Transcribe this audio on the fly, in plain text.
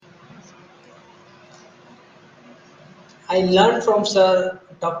I learned from Sir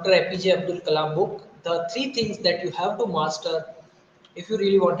Dr. APJ Abdul Kalam book the three things that you have to master if you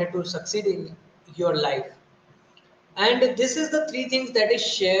really wanted to succeed in your life. And this is the three things that is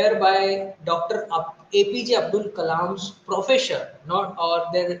shared by Dr. APJ Abdul Kalam's professor, not or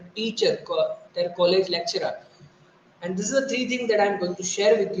their teacher, their college lecturer. And this is the three things that I'm going to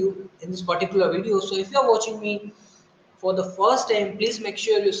share with you in this particular video. So if you are watching me for the first time, please make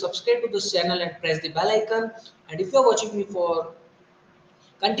sure you subscribe to this channel and press the bell icon. And if you are watching me for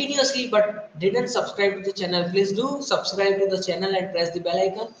continuously but didn't subscribe to the channel, please do subscribe to the channel and press the bell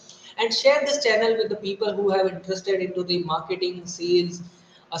icon, and share this channel with the people who have interested into the marketing, sales,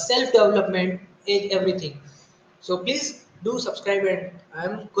 self development, everything. So please do subscribe, and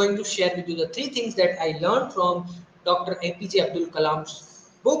I'm going to share with you the three things that I learned from Dr. APJ Abdul Kalam's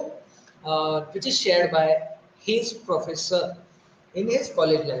book, which is shared by his professor in his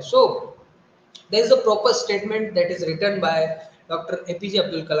college life. So there is a proper statement that is written by Dr. APJ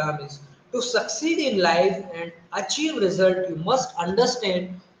Abdul Kalam is, to succeed in life and achieve result, you must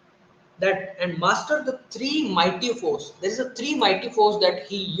understand that and master the three mighty force. There is a three mighty force that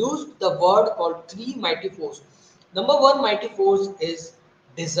he used the word called three mighty force. Number one mighty force is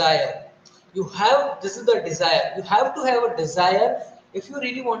desire. You have, this is the desire. You have to have a desire if you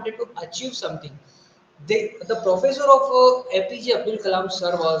really wanted to achieve something. The professor of APJ Abdul Kalam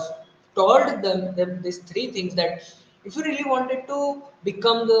sir was told them these three things, that if you really wanted to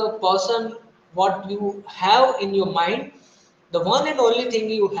become the person what you have in your mind, the one and only thing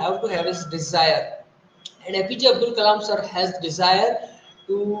you have to have is desire. And APJ Abdul Kalam sir has desire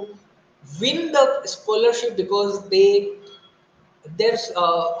to win the scholarship because there's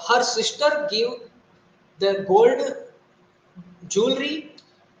her sister gave the gold jewelry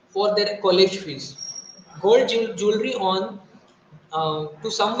for their college fees, gold jewelry on to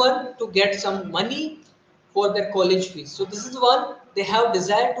someone to get some money for their college fees. So this is one, they have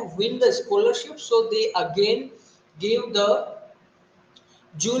desire to win the scholarship, so they again gave the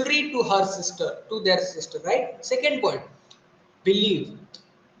jewelry to her sister, to their sister, right? Second point, believe.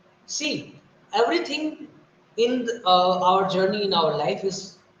 See, everything in our journey in our life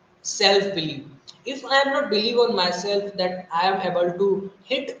is self-belief. If I am not believe on myself that I am able to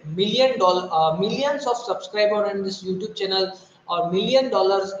hit millions of subscribers on this YouTube channel or $1 million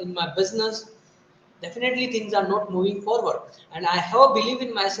in my business, definitely things are not moving forward. And I have a belief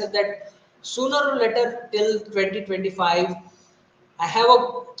in myself that sooner or later till 2025 I have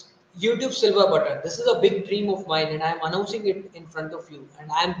a YouTube silver button. This is a big dream of mine, and I'm announcing it in front of you.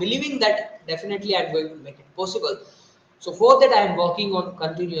 And I'm believing that definitely I'm going to make it possible. So for that, I'm working on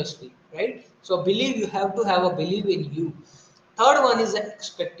continuously, right? So believe, you have to have a belief in you. Third one is the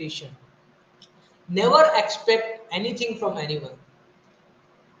expectation. Never expect anything from anyone.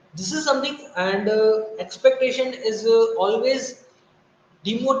 This is something, and expectation is always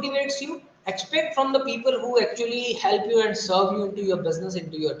demotivates you. Expect from the people who actually help you and serve you into your business,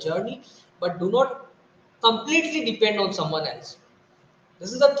 into your journey, but do not completely depend on someone else.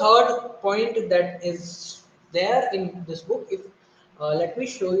 This is the third point that is there in this book. If let me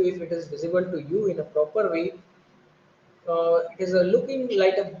show you if it is visible to you in a proper way. It is looking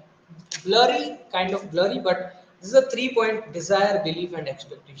like a blurry, kind of blurry, but this is a 3 point: desire, belief, and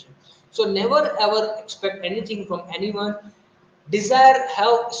expectation. So never ever expect anything from anyone. Desire,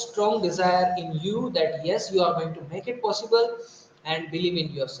 have strong desire in you that yes, you are going to make it possible, and believe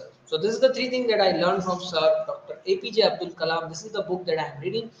in yourself. So this is the three things that I learned from Sir Dr. APJ Abdul Kalam. This is the book that I am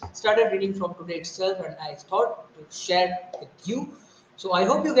reading, started reading from today itself, and I thought to share with you. So I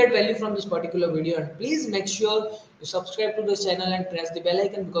hope you get value from this particular video, and please make sure you subscribe to this channel and press the bell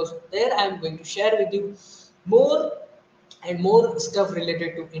icon, because there I am going to share with you more and more stuff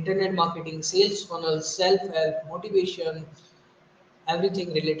related to internet marketing, sales funnels, self-help, motivation,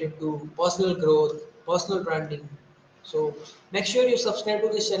 everything related to personal growth, personal branding. So make sure you subscribe to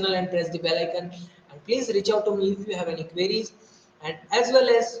this channel and press the bell icon. And please reach out to me if you have any queries. And as well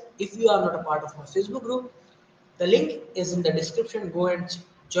as if you are not a part of my Facebook group, the link is in the description. Go and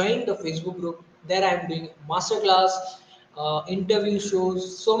join the Facebook group. There I am doing masterclass, interview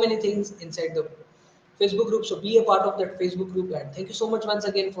shows, so many things inside the Facebook group. So be a part of that Facebook group. And thank you so much once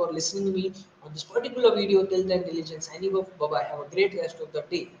again for listening to me on this particular video. Till then, diligence signing off. Bye bye. Have a great rest of the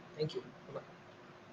day. Thank you.